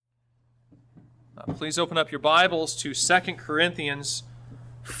Please open up your Bibles to 2 Corinthians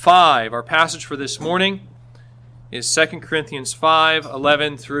 5. Our passage for this morning is 2 Corinthians 5,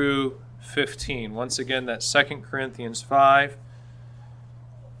 11 through 15. Once again, that's 2 Corinthians 5,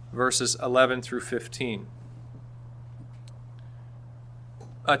 verses 11 through 15.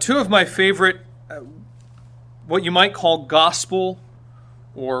 Two of my favorite, what you might call gospel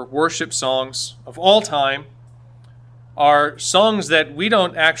or worship songs of all time are songs that we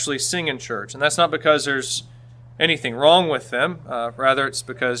don't actually sing in church. And that's not because there's anything wrong with them. Rather, it's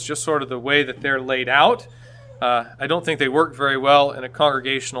because just sort of the way that they're laid out, I don't think they work very well in a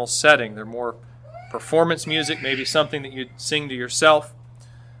congregational setting. They're more performance music, maybe something that you'd sing to yourself.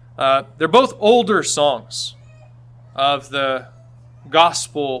 They're both older songs of the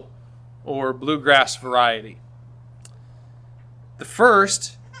gospel or bluegrass variety. The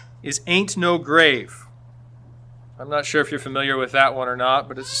first is Ain't No Grave. I'm not sure if you're familiar with that one or not,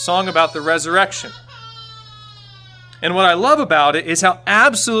 but it's a song about the resurrection. And what I love about it is how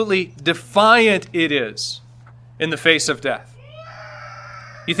absolutely defiant it is in the face of death.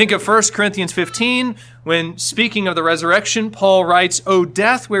 You think of 1 Corinthians 15, when speaking of the resurrection, Paul writes, "O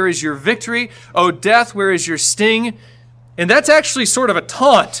death, where is your victory? O death, where is your sting?" And that's actually sort of a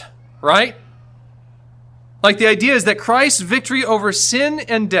taunt, right? Like the idea is that Christ's victory over sin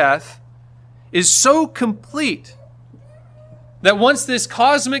and death is so complete that once this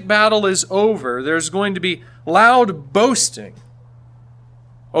cosmic battle is over, there's going to be loud boasting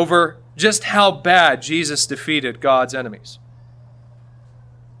over just how bad Jesus defeated God's enemies.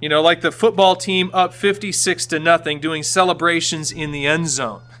 You know, like the football team up 56-0 doing celebrations in the end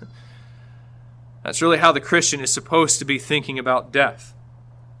zone. That's really how the Christian is supposed to be thinking about death.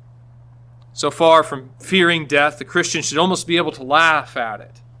 So far from fearing death, the Christian should almost be able to laugh at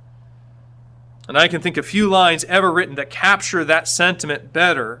it. And I can think of few lines ever written that capture that sentiment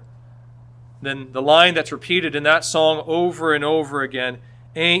better than the line that's repeated in that song over and over again,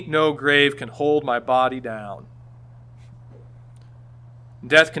 "Ain't no grave can hold my body down."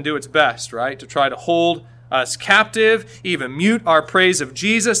 Death can do its best, right, to try to hold us captive, even mute our praise of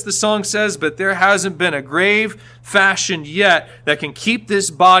Jesus, the song says, but there hasn't been a grave fashioned yet that can keep this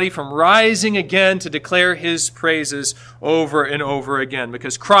body from rising again to declare his praises over and over again,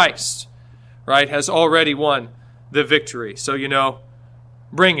 because Christ, right, has already won the victory. So,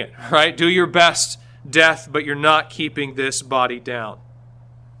 bring it, right? Do your best, death, but you're not keeping this body down.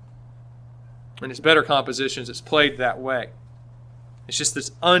 In its better compositions, it's played that way. It's just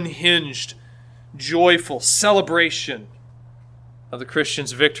this unhinged, joyful celebration of the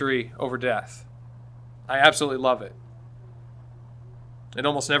Christian's victory over death. I absolutely love it. It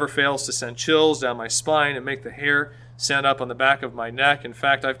almost never fails to send chills down my spine and make the hair stand up on the back of my neck. In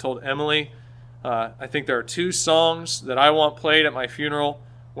fact, I've told Emily, I think there are 2 songs that I want played at my funeral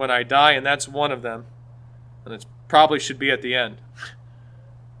when I die, and that's one of them. And it probably should be at the end.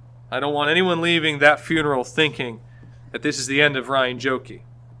 I don't want anyone leaving that funeral thinking that this is the end of Ryan Jokey,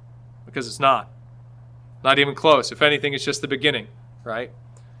 because it's not. Not even close. If anything, it's just the beginning, right?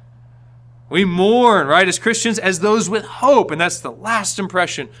 We mourn, right, as Christians, as those with hope. And that's the last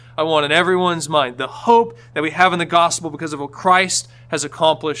impression I want in everyone's mind. The hope that we have in the gospel because of what Christ has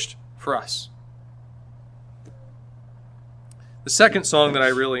accomplished for us. The second song that I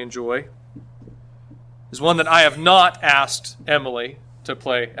really enjoy is one that I have not asked Emily to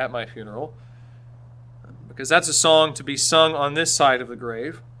play at my funeral, because that's a song to be sung on this side of the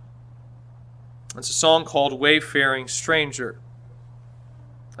grave. It's a song called "Wayfaring Stranger."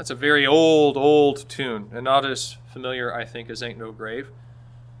 That's a very old tune, and not as familiar, I think, as "Ain't No Grave."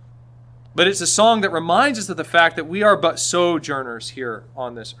 But it's a song that reminds us of the fact that we are but sojourners here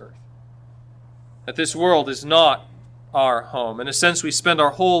on this earth. That this world is not our home. In a sense, we spend our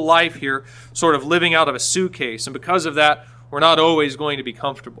whole life here sort of living out of a suitcase, and because of that, we're not always going to be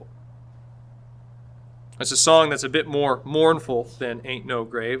comfortable. It's a song that's a bit more mournful than "Ain't No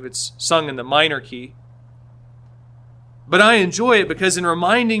Grave." It's sung in the minor key. But I enjoy it because in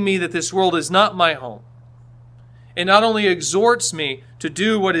reminding me that this world is not my home, it not only exhorts me to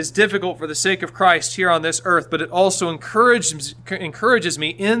do what is difficult for the sake of Christ here on this earth, but it also encourages me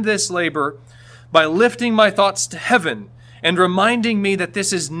in this labor by lifting my thoughts to heaven and reminding me that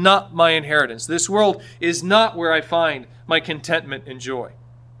this is not my inheritance. This world is not where I find my contentment and joy.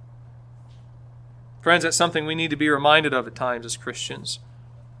 Friends, that's something we need to be reminded of at times as Christians,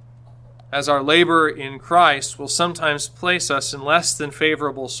 as our labor in Christ will sometimes place us in less than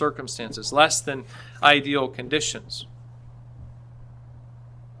favorable circumstances, less than ideal conditions.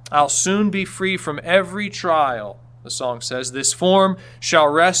 "I'll soon be free from every trial," the song says. "This form shall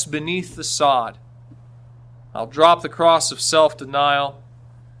rest beneath the sod. I'll drop the cross of self-denial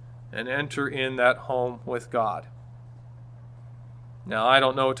and enter in that home with God. Now, I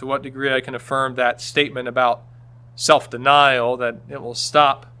don't know to what degree I can affirm that statement about self-denial, that it will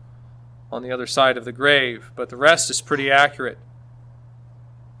stop on the other side of the grave, but the rest is pretty accurate.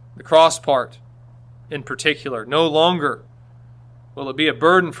 The cross part, in particular, no longer will it be a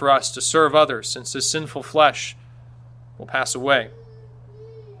burden for us to serve others, since this sinful flesh will pass away.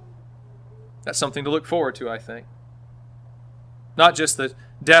 That's something to look forward to, I think. Not just the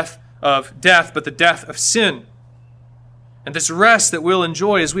death of death, but the death of sin. And this rest that we'll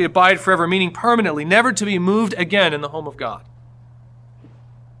enjoy as we abide forever, meaning permanently, never to be moved again in the home of God.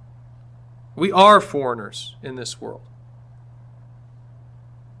 We are foreigners in this world.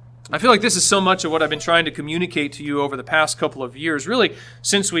 I feel like this is so much of what I've been trying to communicate to you over the past couple of years, really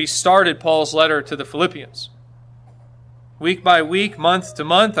since we started Paul's letter to the Philippians. Week by week, month to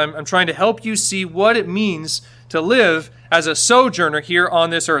month, I'm trying to help you see what it means to live as a sojourner here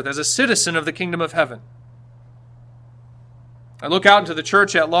on this earth, as a citizen of the kingdom of heaven. I look out into the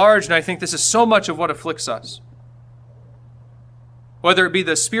church at large, and I think this is so much of what afflicts us. Whether it be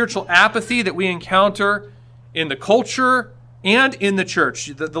the spiritual apathy that we encounter in the culture and in the church,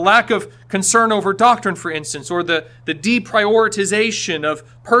 the lack of concern over doctrine, for instance, or the deprioritization of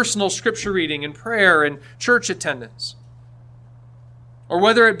personal scripture reading and prayer and church attendance. Or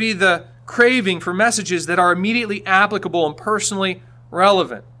whether it be the craving for messages that are immediately applicable and personally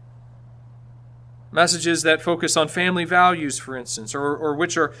relevant. Messages that focus on family values, for instance, or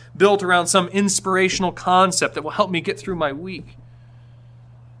which are built around some inspirational concept that will help me get through my week.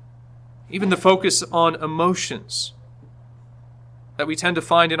 Even the focus on emotions that we tend to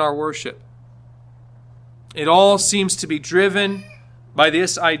find in our worship. It all seems to be driven by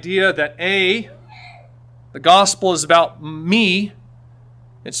this idea that A, the gospel is about me.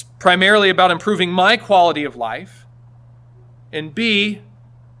 It's primarily about improving my quality of life. And B,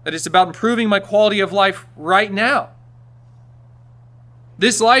 that it's about improving my quality of life right now.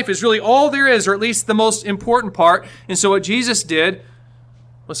 This life is really all there is, or at least the most important part. And so what Jesus did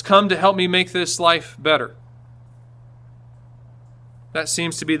was come to help me make this life better. That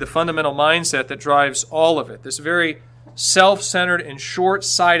seems to be the fundamental mindset that drives all of it, this very self-centered and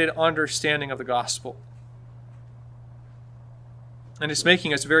short-sighted understanding of the gospel. And it's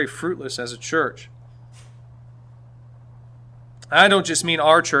making us very fruitless as a church. I don't just mean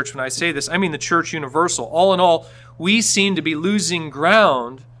our church when I say this. I mean the church universal. All in all, we seem to be losing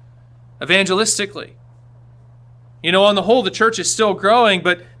ground evangelistically. You know, on the whole, the church is still growing,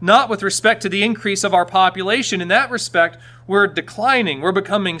 but not with respect to the increase of our population. In that respect, we're declining. We're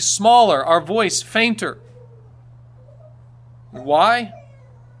becoming smaller, our voice fainter. Why?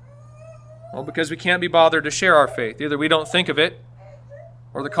 Well, because we can't be bothered to share our faith. Either we don't think of it,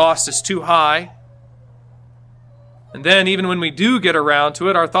 or the cost is too high. And then, even when we do get around to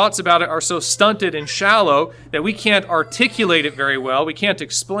it, our thoughts about it are so stunted and shallow that we can't articulate it very well. We can't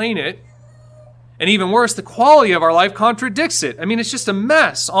explain it. And even worse, the quality of our life contradicts it. I mean, it's just a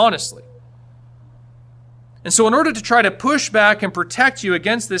mess, honestly. And so in order to try to push back and protect you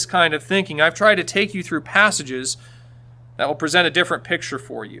against this kind of thinking, I've tried to take you through passages that will present a different picture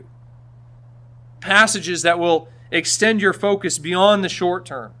for you. Passages that will extend your focus beyond the short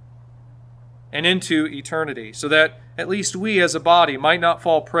term and into eternity, so that at least we as a body might not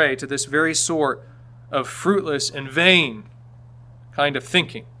fall prey to this very sort of fruitless and vain kind of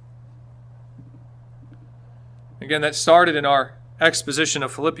thinking. Again, that started in our exposition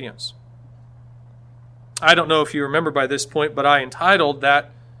of Philippians. I don't know if you remember by this point, but I entitled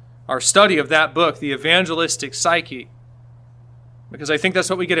our study of that book, The Evangelistic Psyche, because I think that's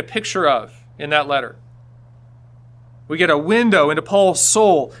what we get a picture of in that letter. We get a window into Paul's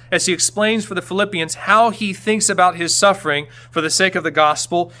soul as he explains for the Philippians how he thinks about his suffering for the sake of the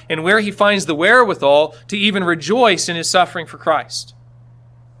gospel and where he finds the wherewithal to even rejoice in his suffering for Christ.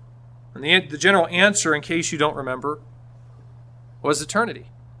 And the general answer, in case you don't remember, was eternity.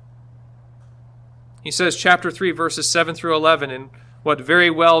 He says, chapter 3, verses 7 through 11, in what very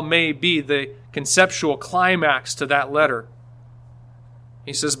well may be the conceptual climax to that letter.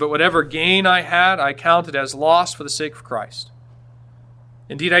 He says, "But whatever gain I had, I counted as loss for the sake of Christ.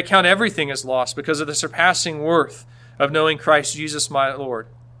 Indeed, I count everything as loss because of the surpassing worth of knowing Christ Jesus my Lord.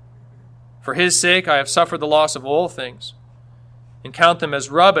 For his sake I have suffered the loss of all things, and count them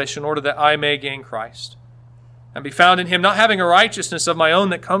as rubbish in order that I may gain Christ, and be found in him, not having a righteousness of my own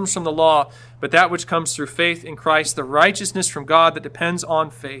that comes from the law, but that which comes through faith in Christ, the righteousness from God that depends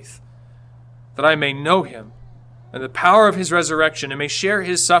on faith, that I may know him and the power of his resurrection, and may share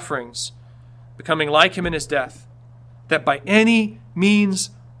his sufferings, becoming like him in his death, that by any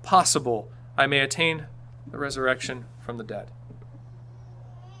means possible I may attain the resurrection from the dead."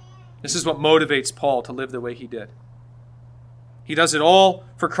 This is what motivates Paul to live the way he did. He does it all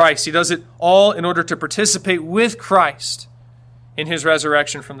for Christ. He does it all in order to participate with Christ in his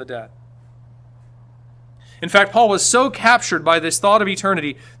resurrection from the dead. In fact, Paul was so captured by this thought of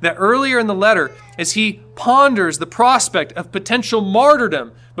eternity that earlier in the letter, as he ponders the prospect of potential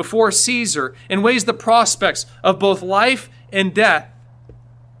martyrdom before Caesar and weighs the prospects of both life and death,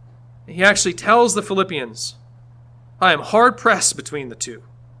 he actually tells the Philippians, I am hard-pressed between the two.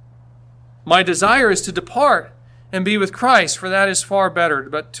 My desire is to depart and be with Christ, for that is far better,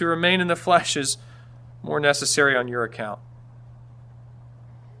 but to remain in the flesh is more necessary on your account.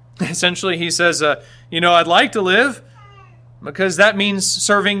 Essentially, he says, I'd like to live because that means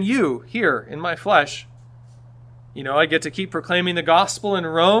serving you here in my flesh. I get to keep proclaiming the gospel in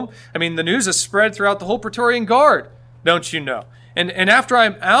Rome. I mean, the news is spread throughout the whole Praetorian Guard, don't you know? And after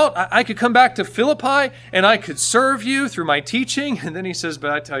I'm out, I could come back to Philippi and I could serve you through my teaching. And then he says,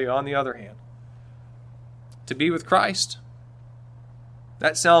 but I tell you, on the other hand, to be with Christ,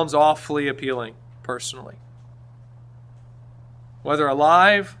 that sounds awfully appealing, personally. Whether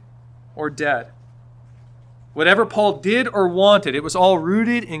alive or dead, whatever Paul did or wanted, it was all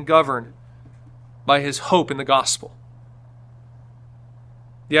rooted and governed by his hope in the gospel.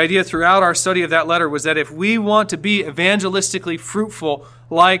 The idea throughout our study of that letter was that if we want to be evangelistically fruitful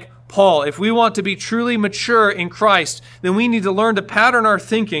like Paul, if we want to be truly mature in Christ, then we need to learn to pattern our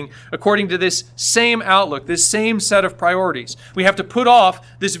thinking according to this same outlook, this same set of priorities. We have to put off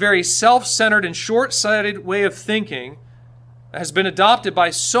this very self-centered and short-sighted way of thinking that has been adopted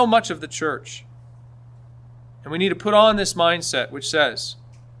by so much of the church. And we need to put on this mindset which says,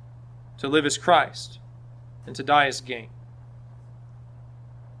 to live as Christ and to die as gain.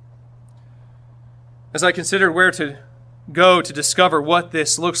 As I considered where to go to discover what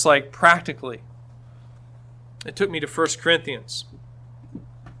this looks like practically, it took me to 1 Corinthians.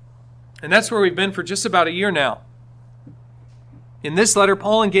 And that's where we've been for just about a year now. In this letter,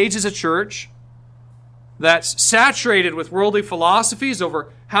 Paul engages a church that's saturated with worldly philosophies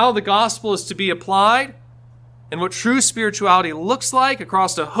over how the gospel is to be applied and what true spirituality looks like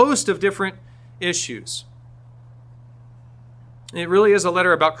across a host of different issues. It really is a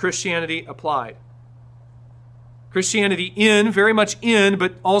letter about Christianity applied. Christianity very much in,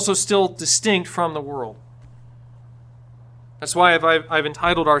 but also still distinct from the world. That's why I've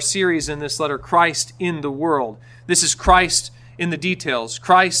entitled our series in this letter, Christ in the World. This is Christ in the details,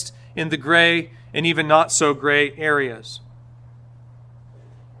 Christ in the gray and even not so gray areas.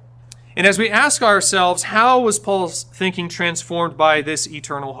 And as we ask ourselves, how was Paul's thinking transformed by this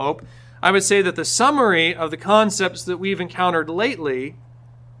eternal hope? I would say that the summary of the concepts that we've encountered lately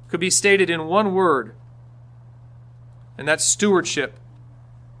could be stated in one word, and that's stewardship.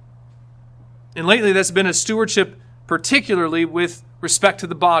 And lately that's been a stewardship particularly with respect to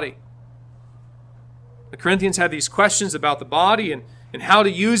the body. The Corinthians had these questions about the body and how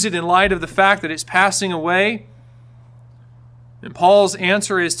to use it in light of the fact that it's passing away. And Paul's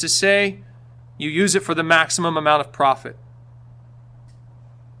answer is to say, you use it for the maximum amount of profit.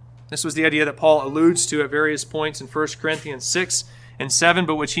 This was the idea that Paul alludes to at various points in 1 Corinthians 6 and 7,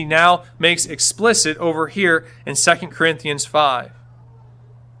 but which he now makes explicit over here in 2 Corinthians 5.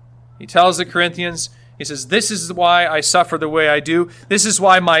 He tells the Corinthians, he says, this is why I suffer the way I do. This is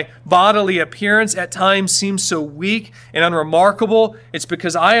why my bodily appearance at times seems so weak and unremarkable. It's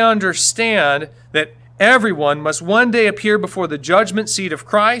because I understand that everyone must one day appear before the judgment seat of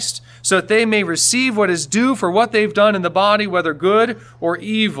Christ so that they may receive what is due for what they've done in the body, whether good or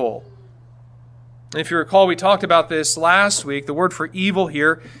evil. If you recall, we talked about this last week. The word for evil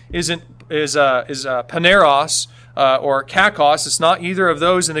here is paneros or kakos. It's not either of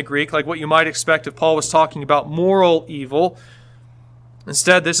those in the Greek, like what you might expect if Paul was talking about moral evil.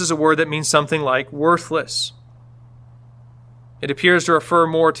 Instead, this is a word that means something like worthless. It appears to refer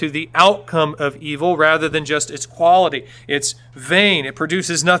more to the outcome of evil rather than just its quality. It's vain. It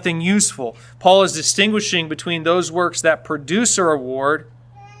produces nothing useful. Paul is distinguishing between those works that produce a reward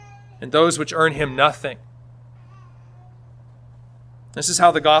and those which earn him nothing. This is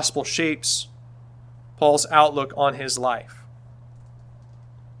how the gospel shapes Paul's outlook on his life.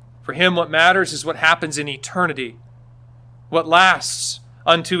 For him, what matters is what happens in eternity, what lasts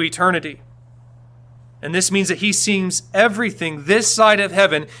unto eternity. And this means that he sees everything this side of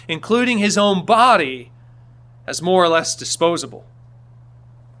heaven, including his own body, as more or less disposable.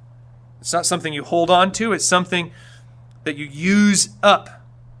 It's not something you hold on to. It's something that you use up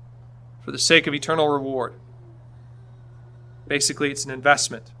for the sake of eternal reward. Basically, it's an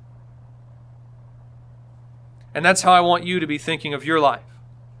investment. And that's how I want you to be thinking of your life.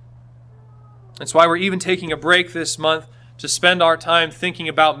 That's why we're even taking a break this month to spend our time thinking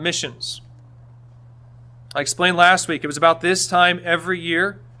about missions. I explained last week, it was about this time every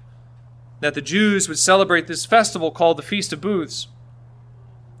year that the Jews would celebrate this festival called the Feast of Booths.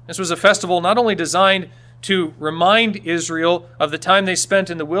 This was a festival not only designed to remind Israel of the time they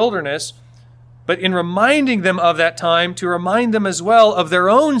spent in the wilderness, but in reminding them of that time, to remind them as well of their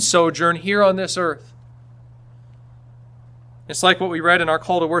own sojourn here on this earth. It's like what we read in our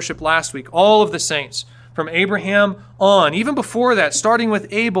call to worship last week. All of the saints, from Abraham on, even before that, starting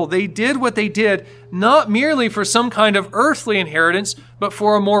with Abel, they did what they did not merely for some kind of earthly inheritance, but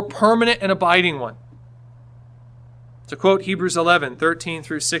for a more permanent and abiding one. To quote Hebrews 11, 13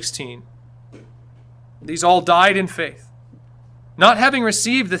 through 16, these all died in faith, not having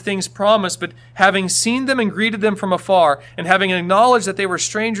received the things promised, but having seen them and greeted them from afar, and having acknowledged that they were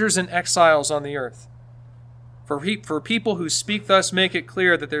strangers and exiles on the earth. For people who speak thus make it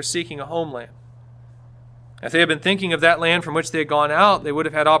clear that they're seeking a homeland. If they had been thinking of that land from which they had gone out, they would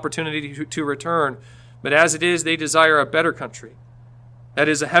have had opportunity to return. But as it is, they desire a better country, that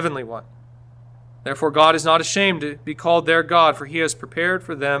is, a heavenly one. Therefore God is not ashamed to be called their God, for he has prepared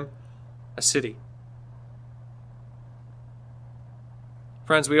for them a city.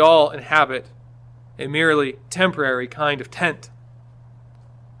 Friends, we all inhabit a merely temporary kind of tent.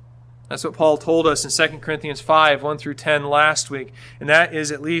 That's what Paul told us in 2 Corinthians 5, 1 through 10 last week. And that is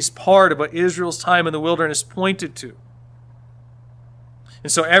at least part of what Israel's time in the wilderness pointed to.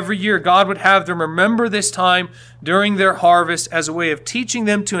 And so every year God would have them remember this time during their harvest as a way of teaching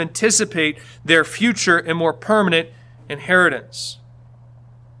them to anticipate their future and more permanent inheritance.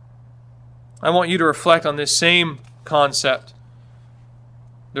 I want you to reflect on this same concept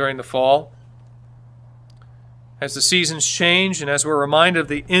during the fall. As the seasons change and as we're reminded of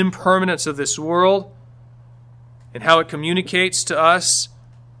the impermanence of this world and how it communicates to us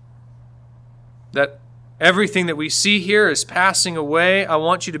that everything that we see here is passing away, I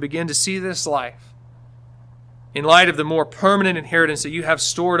want you to begin to see this life in light of the more permanent inheritance that you have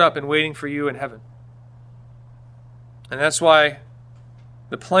stored up and waiting for you in heaven. And that's why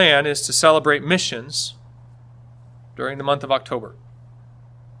the plan is to celebrate missions during the month of October.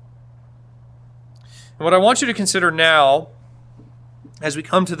 And what I want you to consider now, as we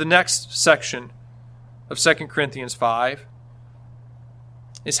come to the next section of 2 Corinthians 5,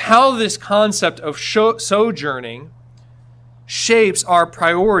 is how this concept of sojourning shapes our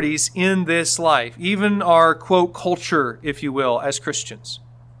priorities in this life, even our, quote, culture, if you will, as Christians.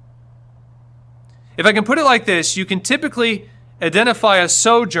 If I can put it like this, you can typically identify a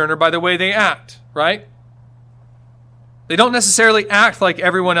sojourner by the way they act, right? They don't necessarily act like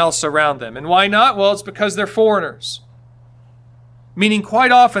everyone else around them. And why not? Well, it's because they're foreigners. Meaning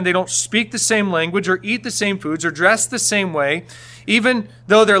quite often they don't speak the same language or eat the same foods or dress the same way. Even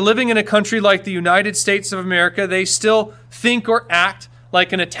though they're living in a country like the United States of America, they still think or act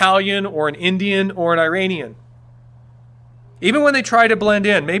like an Italian or an Indian or an Iranian. Even when they try to blend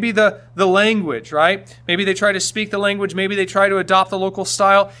in, maybe the language, right? Maybe they try to speak the language, maybe they try to adopt the local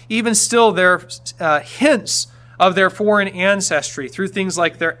style. Even still, there are hints of their foreign ancestry through things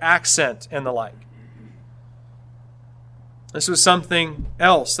like their accent and the like. This was something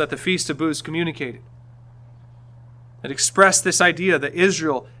else that the Feast of Booths communicated. It expressed this idea that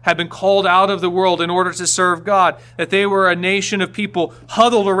Israel had been called out of the world in order to serve God, that they were a nation of people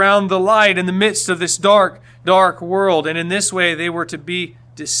huddled around the light in the midst of this dark, dark world, and in this way they were to be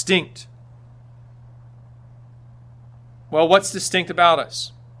distinct. Well, what's distinct about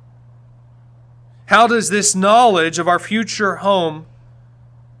us? How does this knowledge of our future home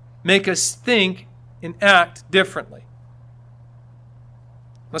make us think and act differently?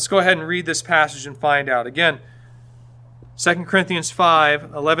 Let's go ahead and read this passage and find out. Again, 2 Corinthians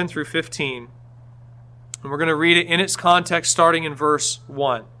 5, 11 through 15. And we're going to read it in its context starting in verse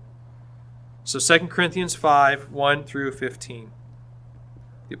 1. So 2 Corinthians 5, 1 through 15.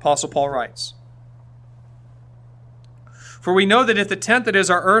 The Apostle Paul writes, "For we know that if the tent that is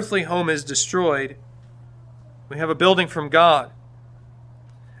our earthly home is destroyed, we have a building from God,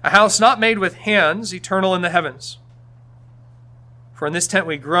 a house not made with hands, eternal in the heavens. For in this tent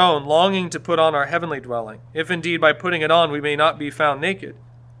we groan, longing to put on our heavenly dwelling, if indeed by putting it on we may not be found naked.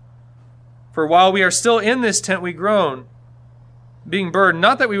 For while we are still in this tent we groan, being burdened,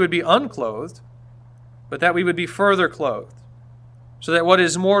 not that we would be unclothed, but that we would be further clothed, so that what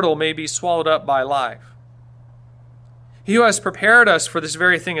is mortal may be swallowed up by life. He who has prepared us for this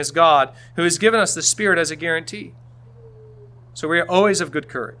very thing is God, who has given us the Spirit as a guarantee. So we are always of good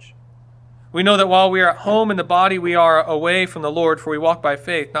courage. We know that while we are at home in the body, we are away from the Lord, for we walk by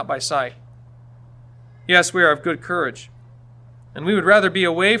faith, not by sight. Yes, we are of good courage, and we would rather be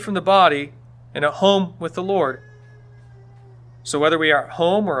away from the body and at home with the Lord. So whether we are at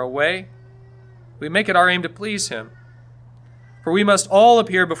home or away, we make it our aim to please him. For we must all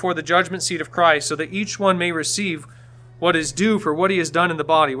appear before the judgment seat of Christ, so that each one may receive what is due for what he has done in the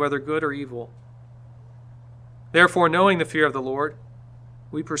body, whether good or evil. Therefore, knowing the fear of the Lord,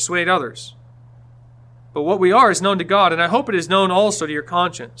 we persuade others. But what we are is known to God, and I hope it is known also to your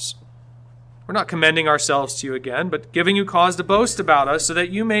conscience. We're not commending ourselves to you again, but giving you cause to boast about us, so that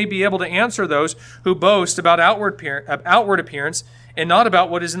you may be able to answer those who boast about outward appearance and not about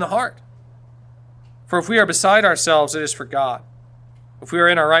what is in the heart. For if we are beside ourselves, it is for God. If we are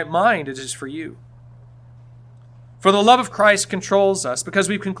in our right mind, it is for you. For the love of Christ controls us, because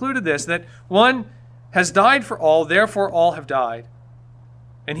we've concluded this, that one has died for all, therefore all have died.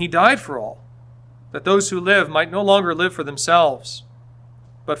 And he died for all, that those who live might no longer live for themselves,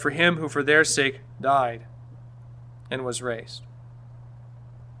 but for him who for their sake died and was raised.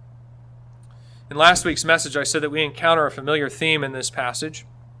 In last week's message, I said that we encounter a familiar theme in this passage,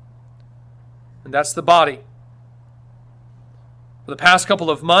 and that's the body. For the past couple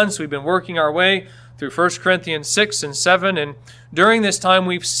of months, we've been working our way through 1 Corinthians 6 and 7, and during this time,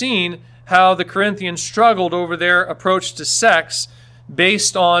 we've seen how the Corinthians struggled over their approach to sex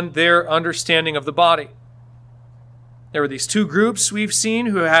based on their understanding of the body. There were these two groups we've seen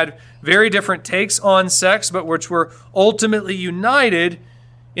who had very different takes on sex, but which were ultimately united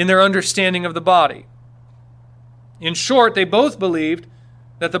in their understanding of the body. In short, they both believed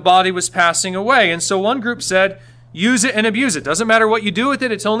that the body was passing away. And so one group said, use it and abuse it. Doesn't matter what you do with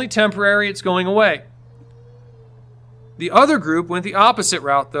it, it's only temporary, it's going away. The other group went the opposite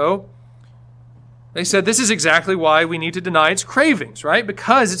route, though. They said this is exactly why we need to deny its cravings, right?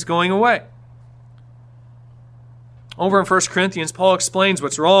 Because it's going away. Over in 1 Corinthians, Paul explains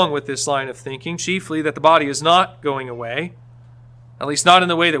what's wrong with this line of thinking, chiefly that the body is not going away, at least not in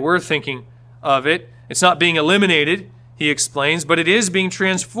the way that we're thinking of it. It's not being eliminated, he explains, but it is being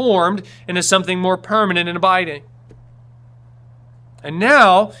transformed into something more permanent and abiding. And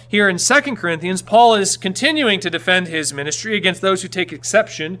now, here in 2 Corinthians, Paul is continuing to defend his ministry against those who take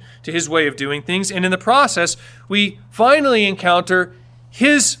exception to his way of doing things. And in the process, we finally encounter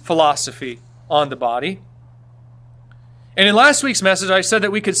his philosophy on the body. And in last week's message, I said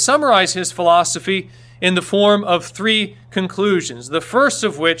that we could summarize his philosophy in the form of three conclusions. The first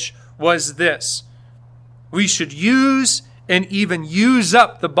of which was this: we should use and even use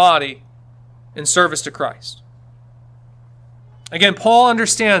up the body in service to Christ. Again, Paul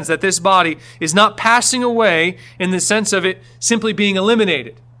understands that this body is not passing away in the sense of it simply being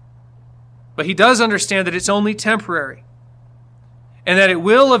eliminated. But he does understand that it's only temporary, and that it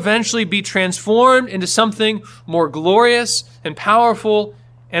will eventually be transformed into something more glorious and powerful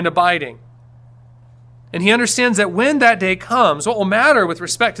and abiding. And he understands that when that day comes, what will matter with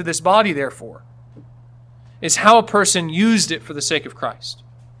respect to this body, therefore, is how a person used it for the sake of Christ.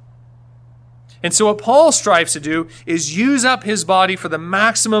 And so what Paul strives to do is use up his body for the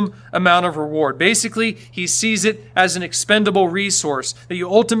maximum amount of reward. Basically, he sees it as an expendable resource that you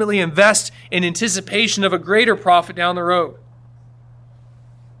ultimately invest in anticipation of a greater profit down the road.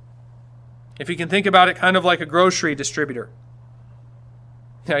 If you can think about it kind of like a grocery distributor.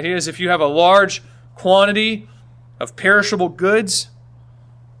 The idea is if you have a large quantity of perishable goods,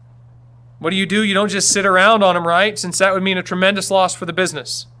 what do? You don't just sit around on them, right? Since that would mean a tremendous loss for the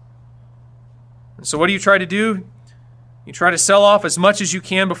business. And so what do you try to do? You try to sell off as much as you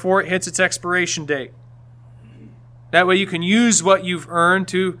can before it hits its expiration date. That way you can use what you've earned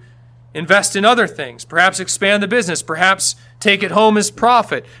to invest in other things, perhaps expand the business, perhaps take it home as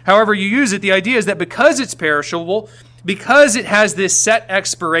profit. However you use it, the idea is that because it's perishable, because it has this set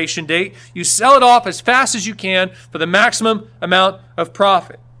expiration date, you sell it off as fast as you can for the maximum amount of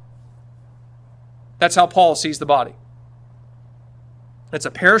profit. That's how Paul sees the body. It's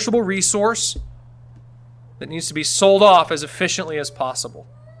a perishable resource that needs to be sold off as efficiently as possible.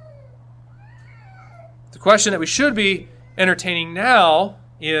 The question that we should be entertaining now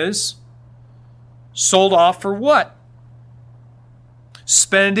is, sold off for what?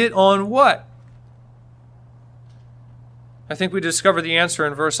 Spend it on what? I think we discover the answer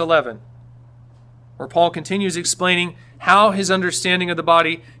in verse 11, where Paul continues explaining how his understanding of the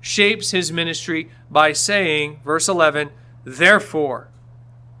body shapes his ministry by saying, verse 11, therefore,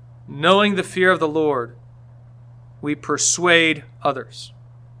 knowing the fear of the Lord, we persuade others.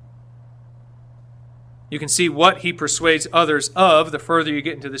 You can see what he persuades others of the further you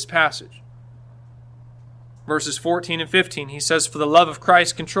get into this passage. Verses 14 and 15, he says, for the love of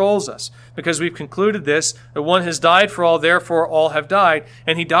Christ controls us, because we've concluded this, that one has died for all, therefore all have died.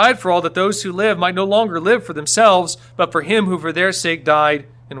 And he died for all, that those who live might no longer live for themselves, but for him who for their sake died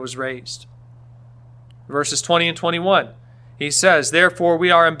and was raised. Verses 20 and 21, He says, therefore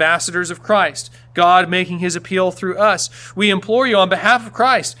we are ambassadors of Christ, God making his appeal through us. We implore you on behalf of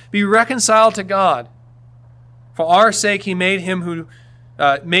Christ, be reconciled to God. For our sake he made him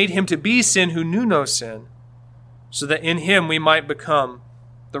to be sin who knew no sin, so that in him we might become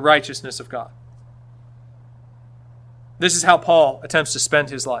the righteousness of God. This is how Paul attempts to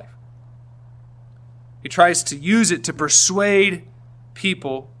spend his life. He tries to use it to persuade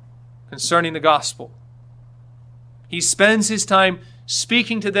people concerning the gospel. He spends his time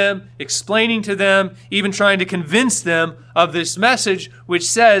speaking to them, explaining to them, even trying to convince them of this message, which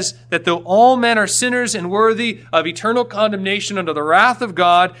says that though all men are sinners and worthy of eternal condemnation under the wrath of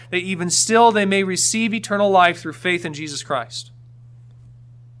God, that even still they may receive eternal life through faith in Jesus Christ.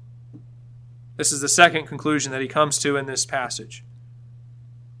 This is the second conclusion that he comes to in this passage.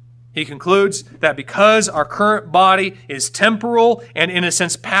 He concludes that because our current body is temporal and in a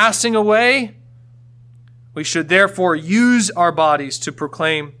sense passing away, we should therefore use our bodies to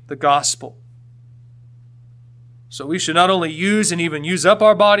proclaim the gospel. So we should not only use and even use up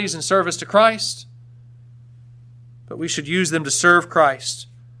our bodies in service to Christ, but we should use them to serve Christ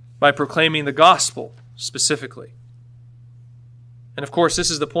by proclaiming the gospel specifically. And of course,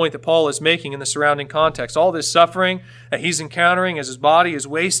 this is the point that Paul is making in the surrounding context. All this suffering that he's encountering as his body is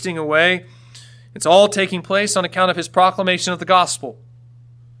wasting away, it's all taking place on account of his proclamation of the gospel.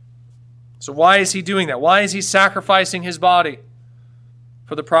 So why is he doing that? Why is he sacrificing his body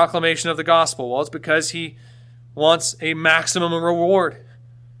for the proclamation of the gospel? Well, it's because he wants a maximum reward.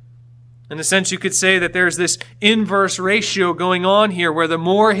 In a sense, you could say that there's this inverse ratio going on here where the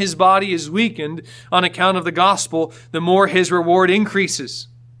more his body is weakened on account of the gospel, the more his reward increases.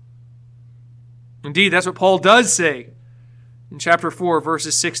 Indeed, that's what Paul does say in chapter 4,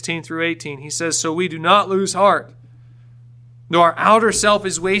 verses 16 through 18. He says, so we do not lose heart. Though our outer self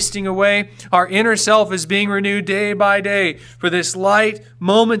is wasting away, our inner self is being renewed day by day. For this light,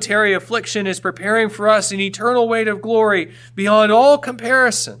 momentary affliction is preparing for us an eternal weight of glory beyond all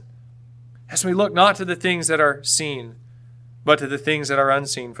comparison, as we look not to the things that are seen, but to the things that are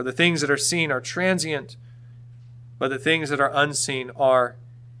unseen. For the things that are seen are transient, but the things that are unseen are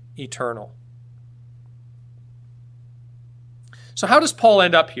eternal. So how does Paul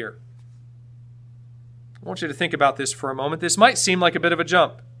end up here? I want you to think about this for a moment. This might seem like a bit of a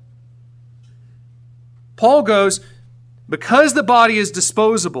jump. Paul goes, because the body is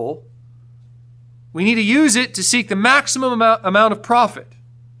disposable, we need to use it to seek the maximum amount of profit.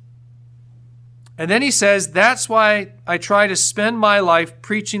 And then he says, that's why I try to spend my life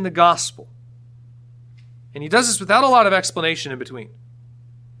preaching the gospel. And he does this without a lot of explanation in between.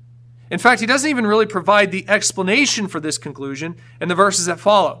 In fact, he doesn't even really provide the explanation for this conclusion in the verses that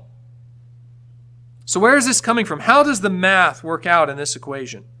follow. So where is this coming from? How does the math work out in this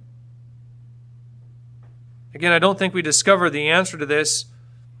equation? Again, I don't think we discover the answer to this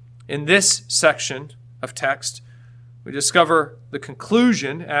in this section of text. We discover the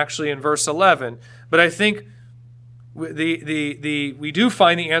conclusion actually in verse 11. But I think we do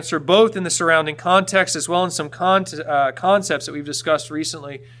find the answer both in the surrounding context as well as some concepts that we've discussed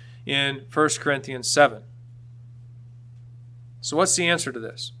recently in 1 Corinthians 7. So what's the answer to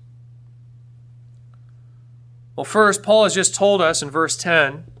this? Well, first, Paul has just told us in verse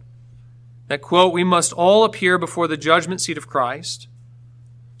 10 that, quote, we must all appear before the judgment seat of Christ,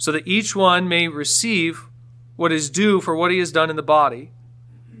 so that each one may receive what is due for what he has done in the body,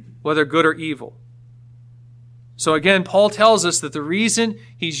 whether good or evil. So again, Paul tells us that the reason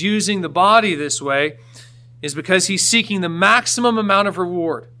he's using the body this way is because he's seeking the maximum amount of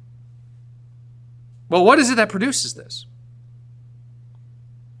reward. Well, what is it that produces this?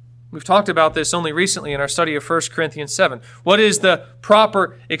 We've talked about this only recently in our study of 1 Corinthians 7. What is the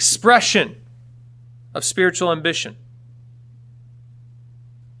proper expression of spiritual ambition?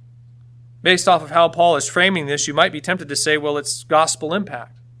 Based off of how Paul is framing this, you might be tempted to say, well, it's gospel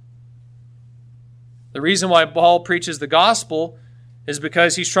impact. The reason why Paul preaches the gospel is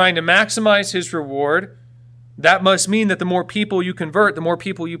because he's trying to maximize his reward. That must mean that the more people you convert, the more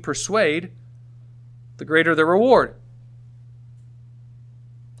people you persuade, the greater the reward.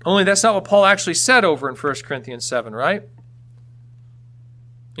 Only that's not what Paul actually said over in 1 Corinthians 7, right?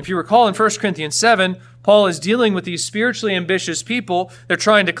 If you recall in 1 Corinthians 7, Paul is dealing with these spiritually ambitious people. They're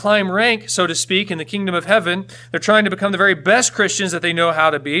trying to climb rank, so to speak, in the kingdom of heaven. They're trying to become the very best Christians that they know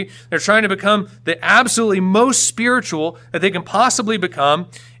how to be. They're trying to become the absolutely most spiritual that they can possibly become.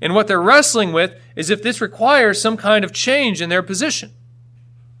 And what they're wrestling with is if this requires some kind of change in their position.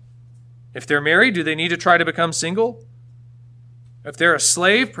 If they're married, do they need to try to become single? If they're a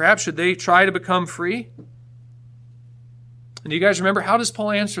slave, perhaps should they try to become free? And do you guys remember, how does Paul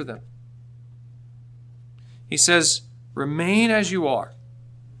answer them? He says, Remain as you are.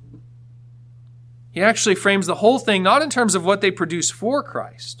 He actually frames the whole thing not in terms of what they produce for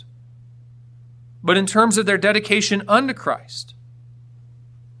Christ, but in terms of their dedication unto Christ.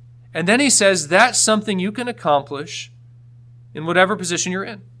 And then he says that's something you can accomplish in whatever position you're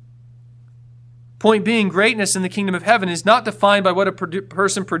in. Point being, greatness in the kingdom of heaven is not defined by what a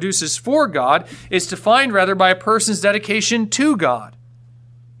person produces for God. It's defined rather by a person's dedication to God.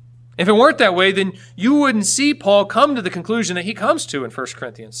 If it weren't that way, then you wouldn't see Paul come to the conclusion that he comes to in 1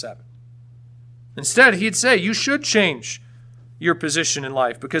 Corinthians 7. Instead, he'd say you should change your position in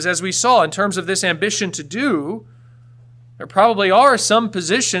life, because as we saw, in terms of this ambition to do, there probably are some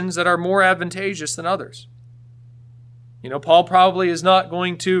positions that are more advantageous than others. Paul probably is not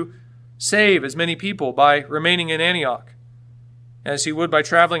going to save as many people by remaining in Antioch as he would by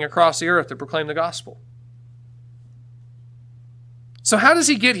traveling across the earth to proclaim the gospel. So how does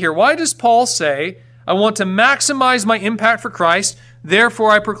he get here? Why does Paul say, I want to maximize my impact for Christ,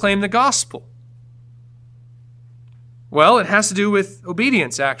 therefore I proclaim the gospel? Well, it has to do with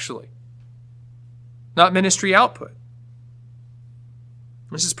obedience, actually, not ministry output.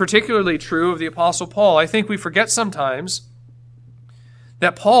 This is particularly true of the Apostle Paul. I think we forget sometimes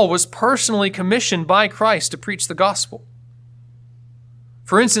that Paul was personally commissioned by Christ to preach the gospel.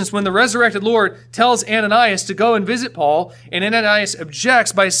 For instance, when the resurrected Lord tells Ananias to go and visit Paul, and Ananias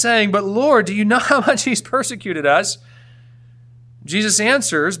objects by saying, "But Lord, do you know how much he's persecuted us?" Jesus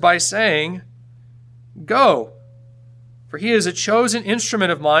answers by saying, "Go, for he is a chosen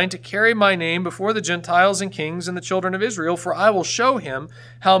instrument of mine to carry my name before the Gentiles and kings and the children of Israel, for I will show him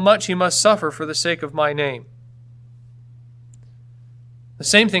how much he must suffer for the sake of my name." The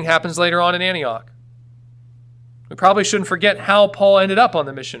same thing happens later on in Antioch. We probably shouldn't forget how Paul ended up on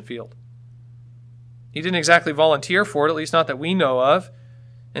the mission field. He didn't exactly volunteer for it, at least not that we know of.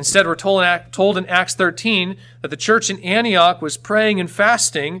 Instead, we're told in Acts 13 that the church in Antioch was praying and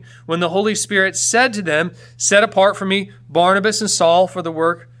fasting when the Holy Spirit said to them, "Set apart for me Barnabas and Saul for the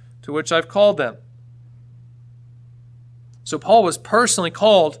work to which I've called them." So Paul was personally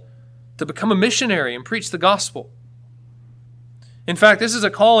called to become a missionary and preach the gospel. In fact, this is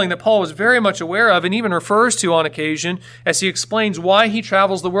a calling that Paul was very much aware of and even refers to on occasion as he explains why he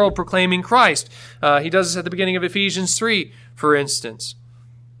travels the world proclaiming Christ. He does this at the beginning of Ephesians 3, for instance.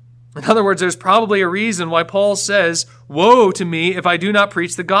 In other words, there's probably a reason why Paul says, "Woe to me if I do not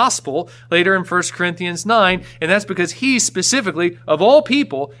preach the gospel," later in 1 Corinthians 9, and that's because he specifically, of all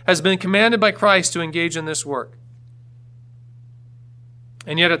people, has been commanded by Christ to engage in this work.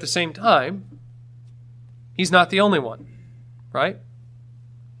 And yet at the same time, he's not the only one, right?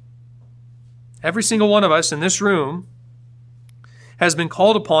 Every single one of us in this room has been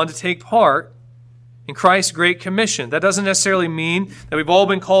called upon to take part in Christ's Great Commission. That doesn't necessarily mean that we've all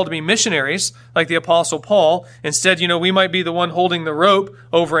been called to be missionaries like the Apostle Paul. Instead, we might be the one holding the rope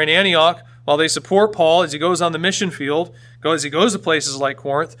over in Antioch while they support Paul as he goes on the mission field, as he goes to places like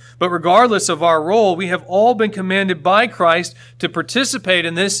Corinth. But regardless of our role, we have all been commanded by Christ to participate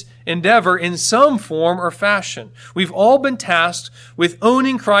in this endeavor in some form or fashion. We've all been tasked with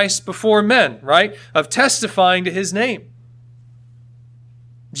owning Christ before men, right? Of testifying to his name.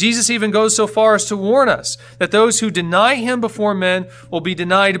 Jesus even goes so far as to warn us that those who deny him before men will be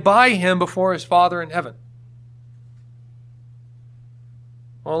denied by him before his Father in heaven.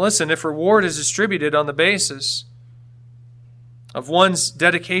 Well, listen, if reward is distributed on the basis of one's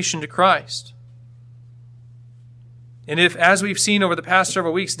dedication to Christ, and if, as we've seen over the past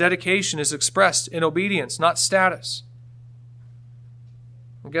several weeks, dedication is expressed in obedience, not status,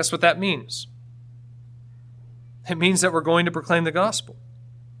 well, guess what that means? It means that we're going to proclaim the gospel.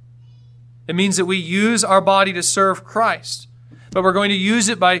 It means that we use our body to serve Christ, but we're going to use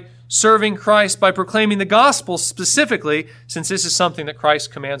it by serving Christ, by proclaiming the gospel specifically, since this is something that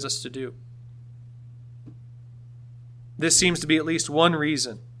Christ commands us to do. This seems to be at least one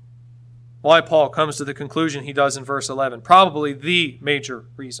reason why Paul comes to the conclusion he does in verse 11, probably the major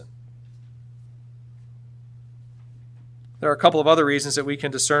reason. There are a couple of other reasons that we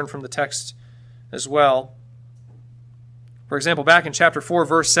can discern from the text as well. For example, back in chapter 4,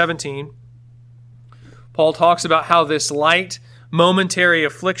 verse 17, Paul talks about how this light, momentary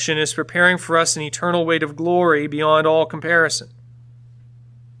affliction is preparing for us an eternal weight of glory beyond all comparison.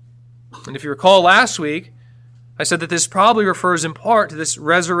 And if you recall last week, I said that this probably refers in part to this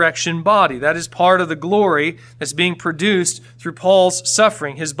resurrection body. That is part of the glory that's being produced through Paul's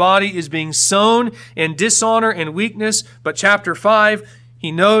suffering. His body is being sown in dishonor and weakness, but chapter 5,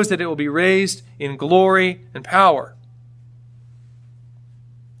 he knows that it will be raised in glory and power.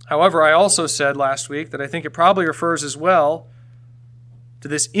 However, I also said last week that I think it probably refers as well to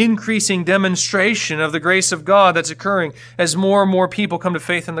this increasing demonstration of the grace of God that's occurring as more and more people come to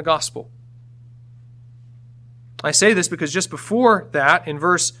faith in the gospel. I say this because just before that, in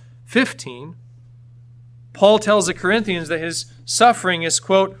verse 15, Paul tells the Corinthians that his suffering is,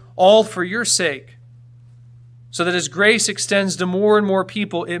 quote, all for your sake, so that as grace extends to more and more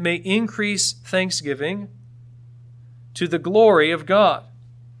people, it may increase thanksgiving to the glory of God.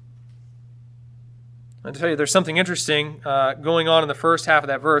 I'll tell you, there's something interesting going on in the first half of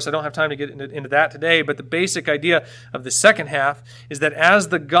that verse. I don't have time to get into that today, but the basic idea of the second half is that as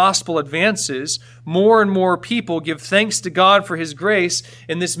the gospel advances, more and more people give thanks to God for His grace,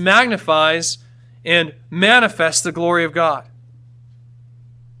 and this magnifies and manifests the glory of God.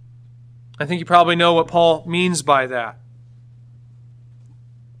 I think you probably know what Paul means by that.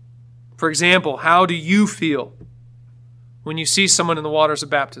 For example, how do you feel when you see someone in the waters of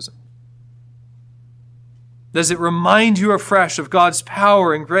baptism? Does it remind you afresh of God's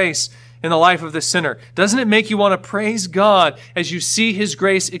power and grace in the life of the sinner? Doesn't it make you want to praise God as you see His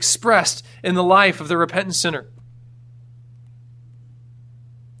grace expressed in the life of the repentant sinner?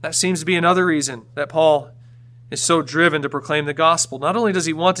 That seems to be another reason that Paul is so driven to proclaim the gospel. Not only does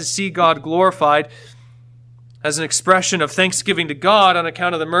he want to see God glorified as an expression of thanksgiving to God on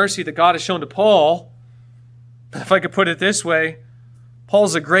account of the mercy that God has shown to Paul, but if I could put it this way,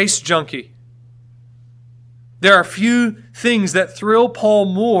 Paul's a grace junkie. There are few things that thrill Paul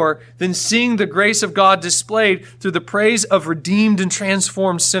more than seeing the grace of God displayed through the praise of redeemed and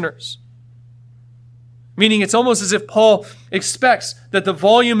transformed sinners. Meaning it's almost as if Paul expects that the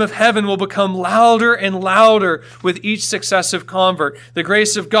volume of heaven will become louder and louder with each successive convert, the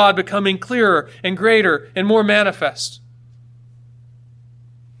grace of God becoming clearer and greater and more manifest.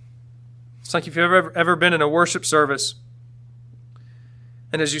 It's like if you've ever been in a worship service,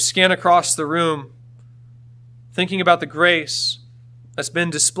 and as you scan across the room, thinking about the grace that's been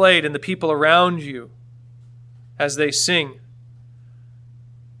displayed in the people around you as they sing,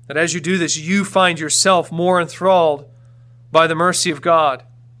 that as you do this, you find yourself more enthralled by the mercy of God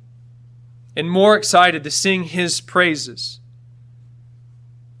and more excited to sing His praises.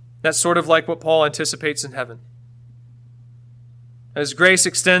 That's sort of like what Paul anticipates in heaven. As grace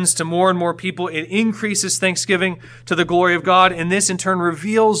extends to more and more people, it increases thanksgiving to the glory of God, and this in turn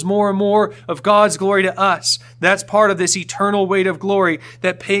reveals more and more of God's glory to us. That's part of this eternal weight of glory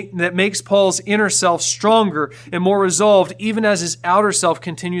that makes Paul's inner self stronger and more resolved, even as his outer self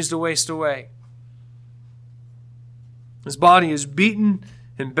continues to waste away. His body is beaten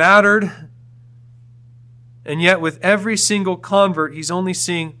and battered, and yet with every single convert, he's only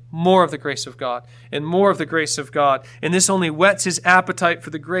seeing more of the grace of God and more of the grace of God. And this only whets his appetite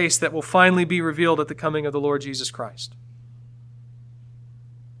for the grace that will finally be revealed at the coming of the Lord Jesus Christ.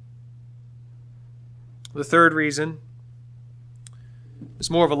 The third reason is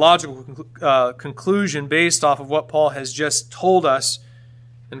more of a logical conclusion based off of what Paul has just told us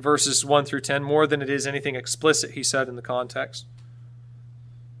in verses 1 through 10, more than it is anything explicit he said in the context.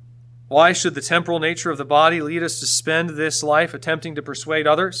 Why should the temporal nature of the body lead us to spend this life attempting to persuade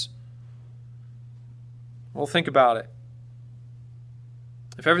others? Well, think about it.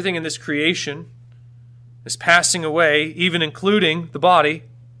 If everything in this creation is passing away, even including the body,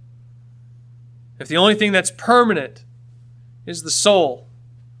 if the only thing that's permanent is the soul,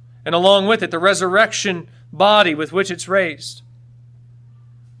 and along with it the resurrection body with which it's raised,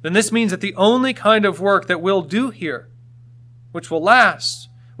 then this means that the only kind of work that we'll do here, which will last,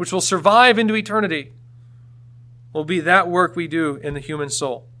 which will survive into eternity, will be that work we do in the human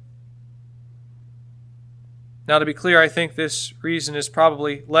soul. Now, to be clear, I think this reason is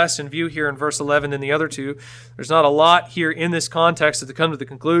probably less in view here in verse 11 than the other two. There's not a lot here in this context to come to the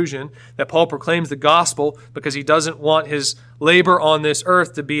conclusion that Paul proclaims the gospel because he doesn't want his labor on this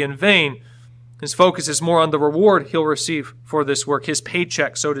earth to be in vain. His focus is more on the reward he'll receive for this work, his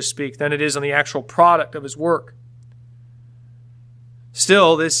paycheck, so to speak, than it is on the actual product of his work.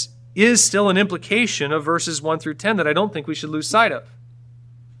 Still, this is still an implication of verses 1 through 10 that I don't think we should lose sight of.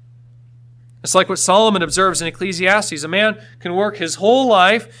 It's like what Solomon observes in Ecclesiastes. A man can work his whole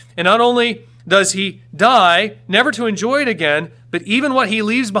life, and not only does he die, never to enjoy it again, but even what he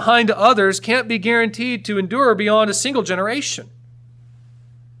leaves behind to others can't be guaranteed to endure beyond a single generation.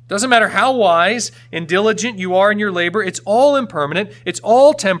 Doesn't matter how wise and diligent you are in your labor, it's all impermanent, it's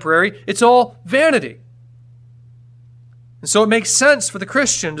all temporary, it's all vanity. And so it makes sense for the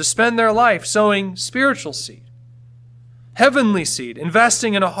Christian to spend their life sowing spiritual seed, heavenly seed,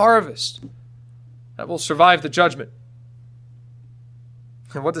 investing in a harvest that will survive the judgment.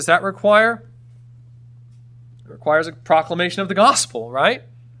 And what does that require? It requires a proclamation of the gospel, right?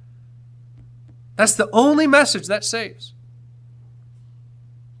 That's the only message that saves.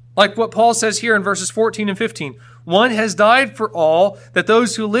 Like what Paul says here in verses 14 and 15. One has died for all, that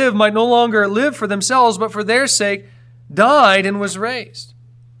those who live might no longer live for themselves, but for their sake died and was raised.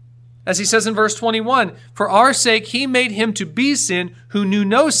 As he says in verse 21, for our sake he made him to be sin who knew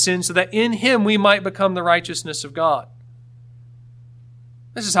no sin, so that in him we might become the righteousness of God.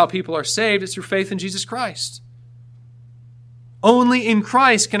 This is how people are saved. It's through faith in Jesus Christ. Only in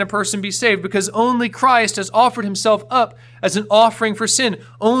Christ can a person be saved, because only Christ has offered himself up as an offering for sin.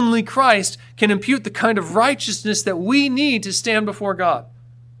 Only Christ can impute the kind of righteousness that we need to stand before God.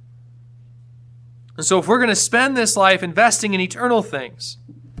 And so if we're going to spend this life investing in eternal things,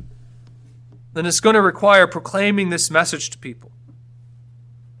 then it's going to require proclaiming this message to people.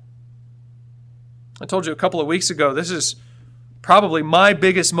 I told you a couple of weeks ago, this is probably my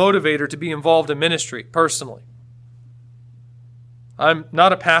biggest motivator to be involved in ministry, personally. I'm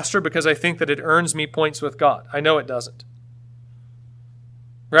not a pastor because I think that it earns me points with God. I know it doesn't.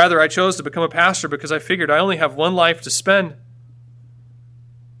 Rather, I chose to become a pastor because I figured I only have one life to spend.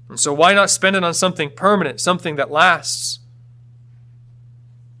 And so why not spend it on something permanent, something that lasts?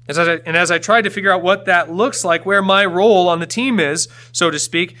 As I tried to figure out what that looks like, where my role on the team is, so to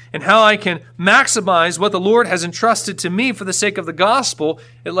speak, and how I can maximize what the Lord has entrusted to me for the sake of the gospel,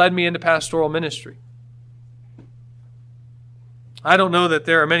 it led me into pastoral ministry. I don't know that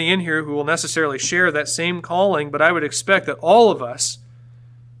there are many in here who will necessarily share that same calling, but I would expect that all of us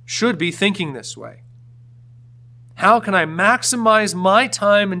should be thinking this way. How can I maximize my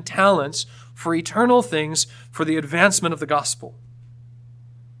time and talents for eternal things for the advancement of the gospel?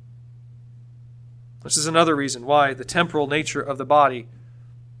 This is another reason why the temporal nature of the body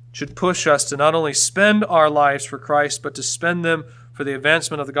should push us to not only spend our lives for Christ, but to spend them for the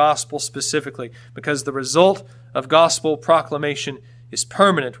advancement of the gospel specifically, because the result of gospel proclamation is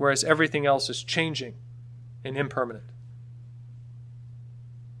permanent, whereas everything else is changing and impermanent.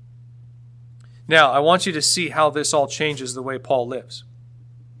 Now, I want you to see how this all changes the way Paul lives.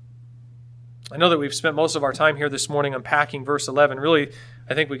 I know that we've spent most of our time here this morning unpacking verse 11. Really,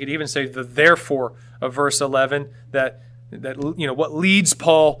 I think we could even say the therefore of verse 11, that what leads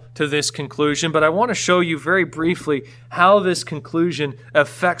Paul to this conclusion. But I want to show you very briefly how this conclusion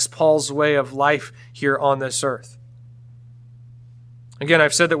affects Paul's way of life here on this earth. Again,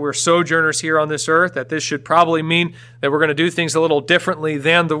 I've said that we're sojourners here on this earth, that this should probably mean that we're going to do things a little differently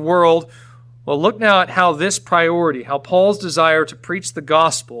than the world. Well, look now at how this priority, how Paul's desire to preach the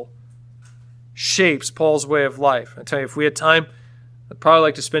gospel shapes Paul's way of life. I tell you, if we had time, I'd probably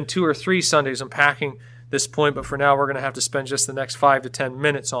like to spend 2 or 3 Sundays unpacking this point, but for now we're going to have to spend just the next 5 to 10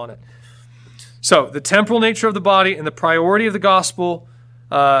 minutes on it. So, the temporal nature of the body and the priority of the gospel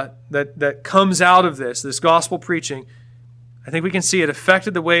that comes out of this gospel preaching, I think we can see it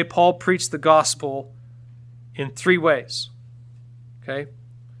affected the way Paul preached the gospel in 3 ways. Okay?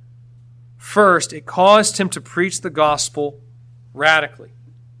 First, it caused him to preach the gospel radically.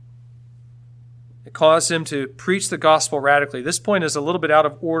 It caused him to preach the gospel radically. This point is a little bit out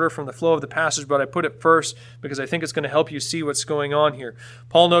of order from the flow of the passage, but I put it first because I think it's going to help you see what's going on here.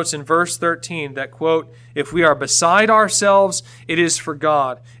 Paul notes in verse 13 that, quote, if we are beside ourselves, it is for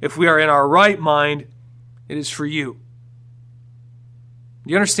God. If we are in our right mind, it is for you.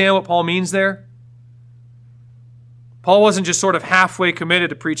 Do you understand what Paul means there? Paul wasn't just sort of halfway committed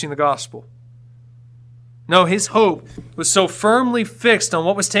to preaching the gospel. No, his hope was so firmly fixed on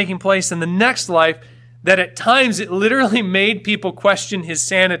what was taking place in the next life that at times it literally made people question his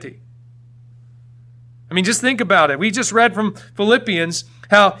sanity. I mean, just think about it. We just read from Philippians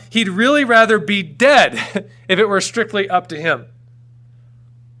how he'd really rather be dead if it were strictly up to him.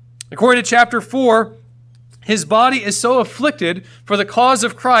 According to chapter 4, his body is so afflicted for the cause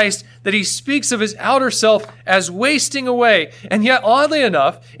of Christ that he speaks of his outer self as wasting away. And yet, oddly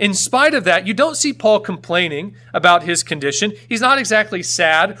enough, in spite of that, you don't see Paul complaining about his condition. He's not exactly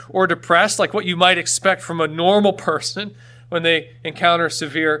sad or depressed like what you might expect from a normal person when they encounter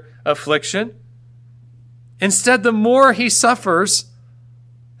severe affliction. Instead, the more he suffers,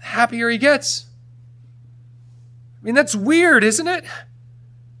 the happier he gets. I mean, that's weird, isn't it?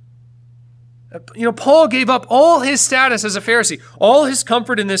 Paul gave up all his status as a Pharisee, all his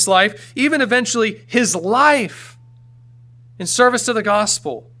comfort in this life, even eventually his life in service to the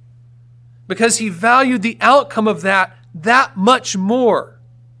gospel, because he valued the outcome of that much more.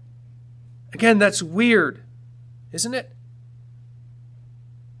 Again, that's weird, isn't it?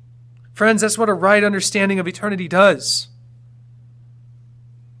 Friends, that's what a right understanding of eternity does.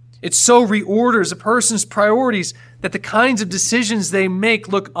 It so reorders a person's priorities that the kinds of decisions they make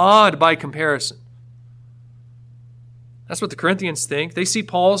look odd by comparison. That's what the Corinthians think. They see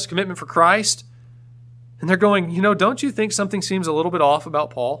Paul's commitment for Christ, And they're going, don't you think something seems a little bit off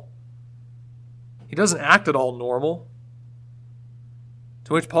about Paul? He doesn't act at all normal.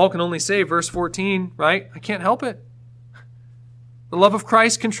 To which Paul can only say, verse 14, right? I can't help it. The love of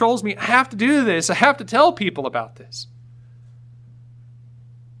Christ controls me. I have to do this. I have to tell people about this.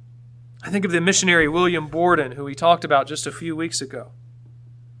 I think of the missionary William Borden, who we talked about just a few weeks ago.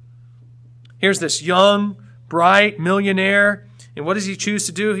 Here's this young, bright millionaire, and what does he choose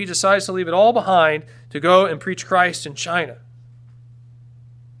to do? He decides to leave it all behind to go and preach Christ in China.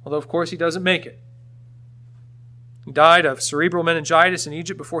 Although, of course, he doesn't make it. He died of cerebral meningitis in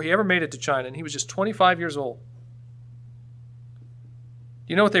Egypt before he ever made it to China, and he was just 25 years old.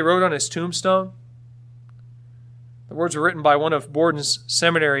 Do you know what they wrote on his tombstone? The words were written by one of Borden's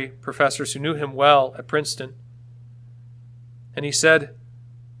seminary professors who knew him well at Princeton. And he said,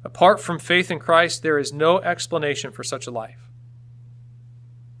 apart from faith in Christ, there is no explanation for such a life.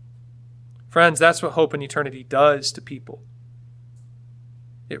 Friends, that's what hope in eternity does to people.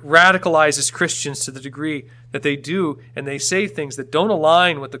 It radicalizes Christians to the degree that they do and they say things that don't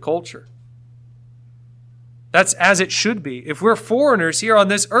align with the culture. That's as it should be. If we're foreigners here on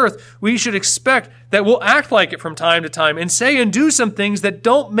this earth, we should expect that we'll act like it from time to time and say and do some things that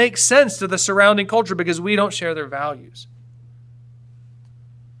don't make sense to the surrounding culture because we don't share their values.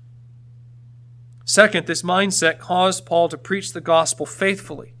 Second, this mindset caused Paul to preach the gospel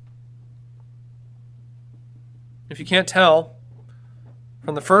faithfully. If you can't tell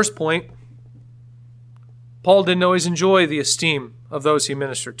from the first point, Paul didn't always enjoy the esteem of those he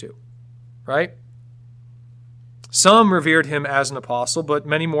ministered to, right? Some revered him as an apostle, but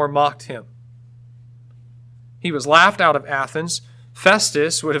many more mocked him. He was laughed out of Athens.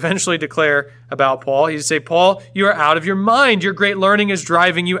 Festus would eventually declare about Paul, he'd say, Paul, you are out of your mind. Your great learning is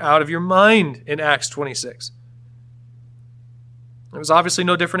driving you out of your mind, in Acts 26. It was obviously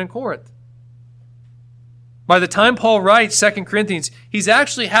no different in Corinth. By the time Paul writes 2 Corinthians, he's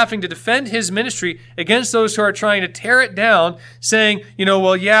actually having to defend his ministry against those who are trying to tear it down, saying,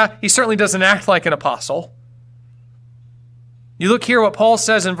 he certainly doesn't act like an apostle. You look here what Paul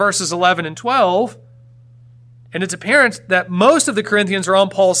says in verses 11 and 12, and it's apparent that most of the Corinthians are on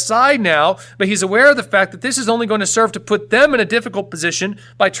Paul's side now, but he's aware of the fact that this is only going to serve to put them in a difficult position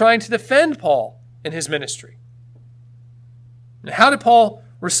by trying to defend Paul in his ministry. Now, how did Paul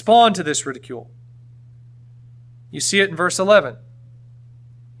respond to this ridicule? You see it in verse 11.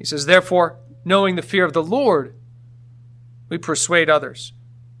 He says, therefore, knowing the fear of the Lord, we persuade others.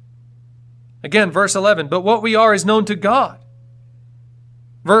 Again, verse 11, but what we are is known to God.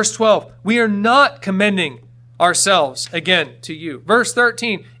 Verse 12, we are not commending ourselves again to you. Verse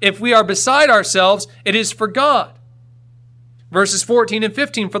 13, if we are beside ourselves, it is for God. Verses 14 and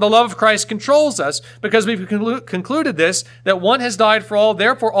 15, for the love of Christ controls us, because we've concluded this, that one has died for all,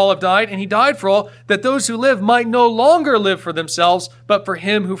 therefore all have died, and he died for all, that those who live might no longer live for themselves, but for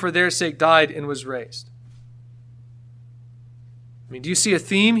him who for their sake died and was raised. Do you see a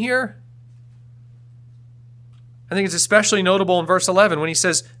theme here? I think it's especially notable in verse 11 when he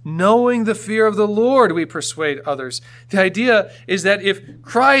says, knowing the fear of the Lord, we persuade others. The idea is that if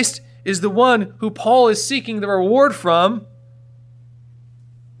Christ is the one who Paul is seeking the reward from,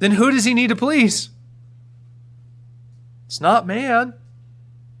 then who does he need to please? It's not man.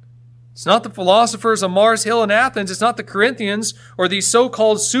 It's not the philosophers on Mars Hill in Athens. It's not the Corinthians or these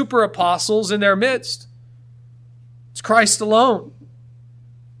so-called super apostles in their midst. It's Christ alone.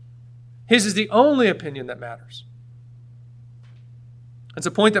 His is the only opinion that matters. It's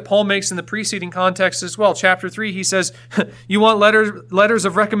a point that Paul makes in the preceding context as well. Chapter 3, he says, you want letters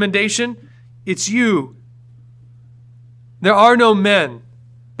of recommendation? It's you. There are no men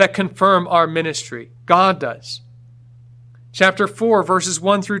that confirm our ministry. God does. Chapter 4, verses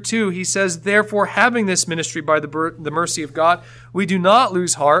 1 through 2, he says, therefore, having this ministry by the mercy of God, we do not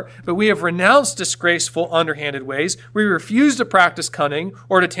lose heart, but we have renounced disgraceful, underhanded ways. We refuse to practice cunning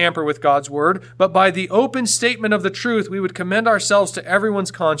or to tamper with God's word, but by the open statement of the truth, we would commend ourselves to everyone's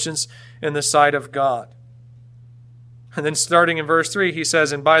conscience in the sight of God. And then starting in verse 3, he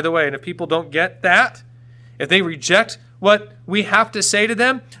says, and by the way, and if people don't get that, if they reject what we have to say to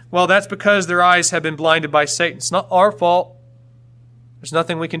them, well, that's because their eyes have been blinded by Satan. It's not our fault. There's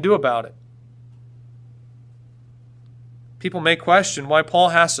nothing we can do about it. People may question why Paul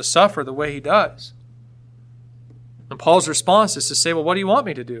has to suffer the way he does. And Paul's response is to say, well, what do you want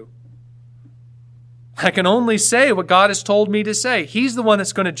me to do? I can only say what God has told me to say. He's the one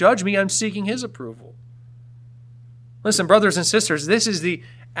that's going to judge me. I'm seeking his approval. Listen, brothers and sisters, this is the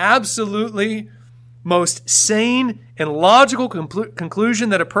absolutely most sane and logical conclusion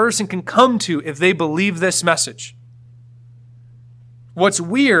that a person can come to if they believe this message. What's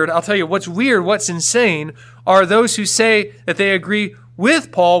weird, I'll tell you, what's weird, what's insane, are those who say that they agree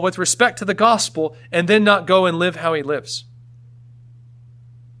with Paul with respect to the gospel and then not go and live how he lives.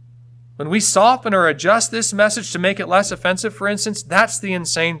 When we soften or adjust this message to make it less offensive, for instance, that's the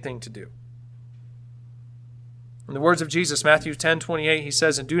insane thing to do. In the words of Jesus, Matthew 10:28, he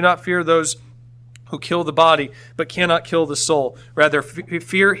says, "And do not fear those who kill the body, but cannot kill the soul. Rather,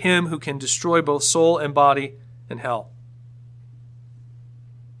 fear him who can destroy both soul and body in hell."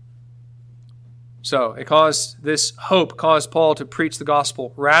 So this hope caused Paul to preach the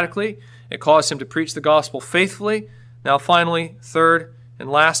gospel radically. It caused him to preach the gospel faithfully. Now finally, third and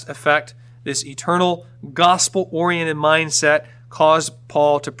last effect, this eternal gospel-oriented mindset caused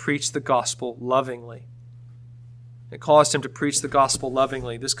Paul to preach the gospel lovingly. It caused him to preach the gospel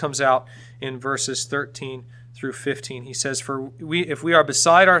lovingly. This comes out in verses 13 through 15. He says, if we are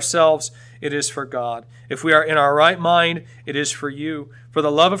beside ourselves, it is for God. If we are in our right mind, it is for you. For the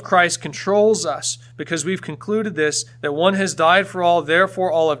love of Christ controls us, because we've concluded this, that one has died for all,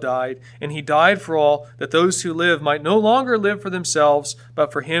 therefore all have died. And he died for all, that those who live might no longer live for themselves,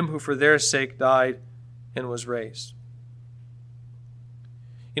 but for him who for their sake died and was raised.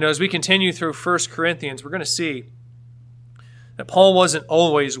 As we continue through 1 Corinthians, we're going to see that Paul wasn't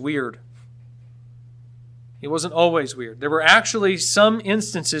always weird. He wasn't always weird. There were actually some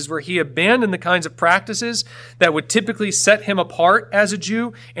instances where he abandoned the kinds of practices that would typically set him apart as a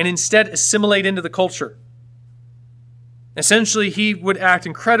Jew and instead assimilate into the culture. Essentially, he would act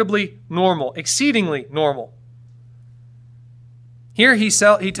incredibly normal, exceedingly normal. Here he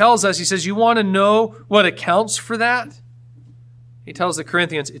tells us, he says, you want to know what accounts for that? He tells the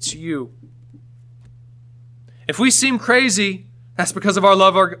Corinthians, it's you. If we seem crazy, that's because of our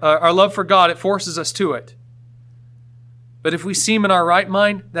love for God. It forces us to it. But if we seem in our right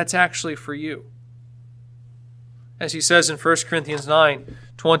mind, that's actually for you. As he says in 1 Corinthians 9,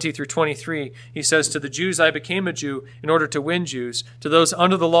 20 through 23, he says, "To the Jews I became a Jew in order to win Jews. To those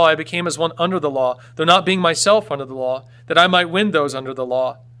under the law I became as one under the law, though not being myself under the law, that I might win those under the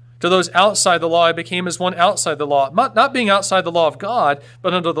law. To those outside the law I became as one outside the law, not being outside the law of God,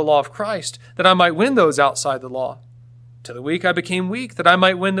 but under the law of Christ, that I might win those outside the law. To the weak I became weak, that I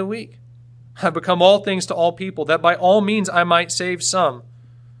might win the weak. I have become all things to all people, that by all means I might save some.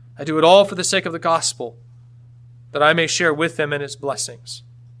 I do it all for the sake of the gospel, that I may share with them in its blessings."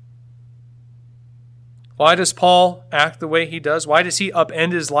 Why does Paul act the way he does? Why does he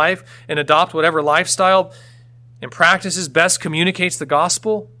upend his life and adopt whatever lifestyle and practices best communicates the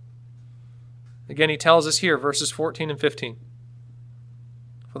gospel? Again, he tells us here, verses 14 and 15.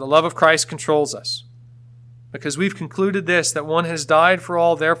 "For the love of Christ controls us, because we've concluded this, that one has died for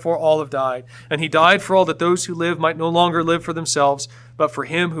all, therefore all have died. And he died for all, that those who live might no longer live for themselves, but for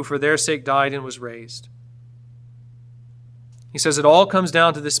him who for their sake died and was raised." He says it all comes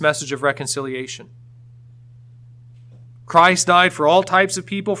down to this message of reconciliation. Christ died for all types of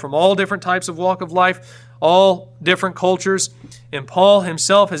people from all different types of walk of life, all different cultures. And Paul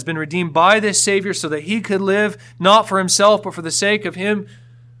himself has been redeemed by this Savior so that he could live not for himself, but for the sake of him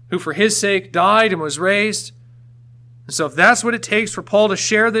who for his sake died and was raised. And so if that's what it takes for Paul to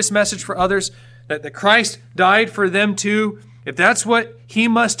share this message for others, that Christ died for them too, if that's what he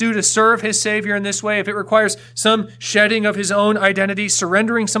must do to serve his Savior in this way, if it requires some shedding of his own identity,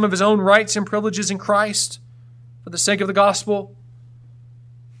 surrendering some of his own rights and privileges in Christ for the sake of the gospel,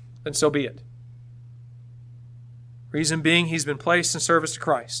 then so be it. Reason being, he's been placed in service to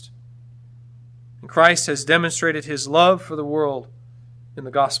Christ. And Christ has demonstrated his love for the world in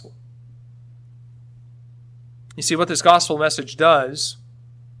the gospel. You see, what this gospel message does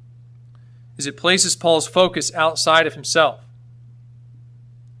is it places Paul's focus outside of himself.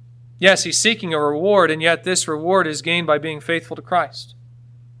 Yes, he's seeking a reward, and yet this reward is gained by being faithful to Christ.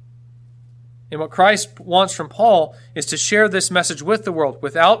 And what Christ wants from Paul is to share this message with the world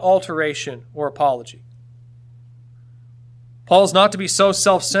without alteration or apology. Paul's not to be so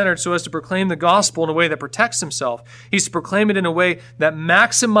self-centered so as to proclaim the gospel in a way that protects himself. He's to proclaim it in a way that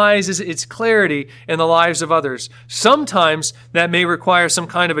maximizes its clarity in the lives of others. Sometimes that may require some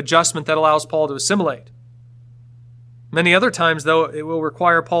kind of adjustment that allows Paul to assimilate. Many other times, though, it will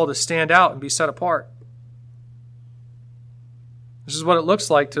require Paul to stand out and be set apart. This is what it looks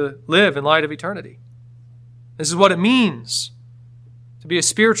like to live in light of eternity. This is what it means to be a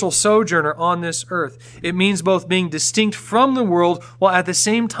spiritual sojourner on this earth. It means both being distinct from the world while at the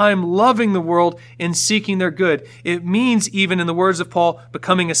same time loving the world and seeking their good. It means, even in the words of Paul,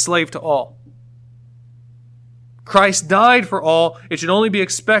 becoming a slave to all. Christ died for all. It should only be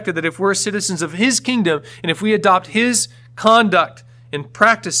expected that if we're citizens of his kingdom and if we adopt his conduct and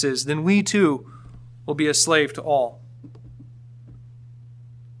practices, then we too will be a slave to all.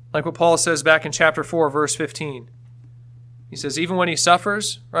 Like what Paul says back in chapter 4, verse 15. He says, even when he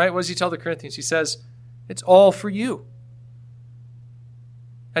suffers, right? What does he tell the Corinthians? He says, it's all for you.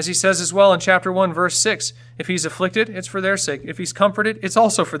 As he says as well in chapter 1, verse 6, if he's afflicted, it's for their sake. If he's comforted, it's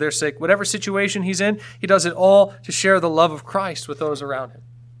also for their sake. Whatever situation he's in, he does it all to share the love of Christ with those around him.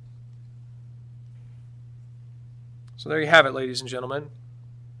 So there you have it, ladies and gentlemen.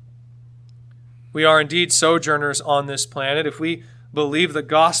 We are indeed sojourners on this planet. If we believe the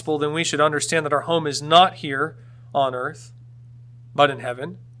gospel, then we should understand that our home is not here on earth, but in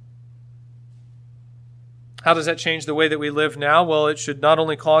heaven. How does that change the way that we live now? Well, it should not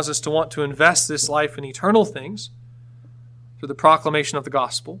only cause us to want to invest this life in eternal things through the proclamation of the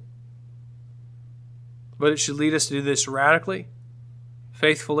gospel, but it should lead us to do this radically,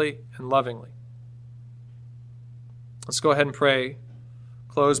 faithfully, and lovingly. Let's go ahead and pray.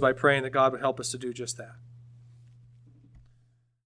 Close by praying that God would help us to do just that.